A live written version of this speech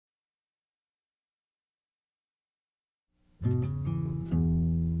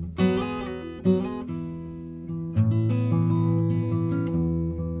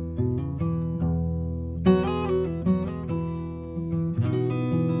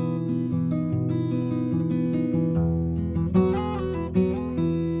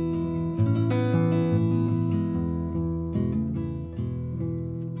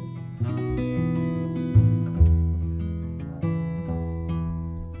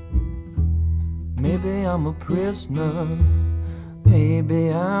Maybe I'm a prisoner, maybe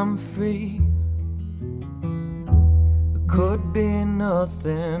I'm free. It could be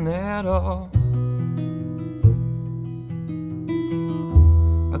nothing at all.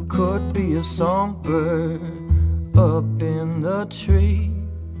 I could be a songbird up in the tree.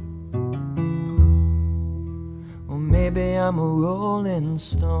 Or maybe I'm a rolling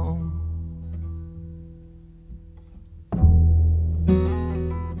stone.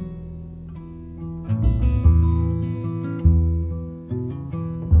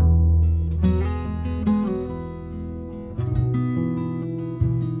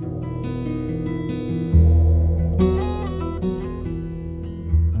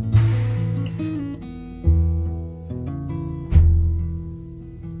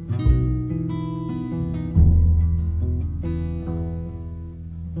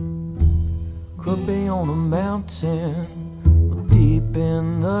 Could be on a mountain or deep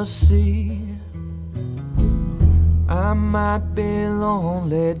in the sea. I might be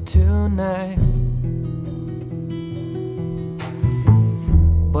lonely tonight,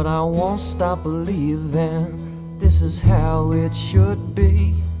 but I won't stop believing this is how it should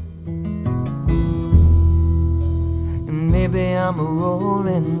be. And maybe I'm a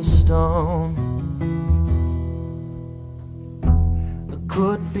rolling stone.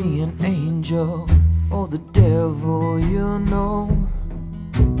 Could be an angel or the devil, you know.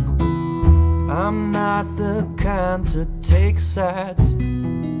 I'm not the kind to take sides.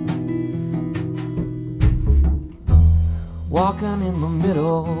 Walking in the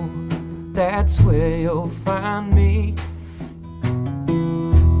middle, that's where you'll find me.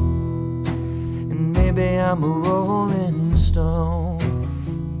 And maybe I'm a rolling stone.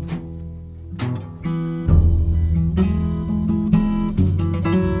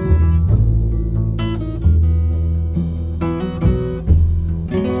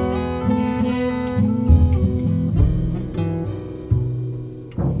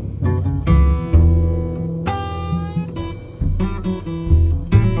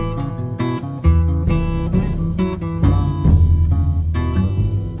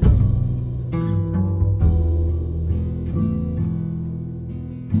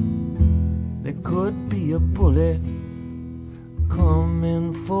 There could be a bullet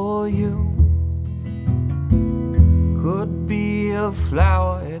coming for you. Could be a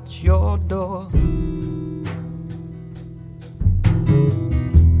flower at your door.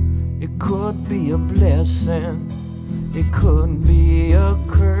 It could be a blessing, it could be a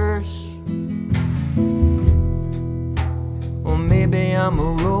curse. Or maybe I'm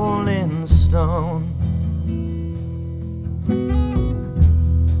a rolling stone.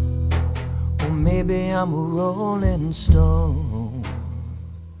 Maybe I'm a rolling stone.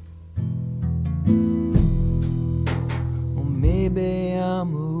 Or maybe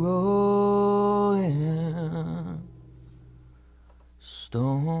I'm a rolling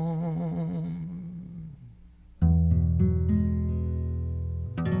stone.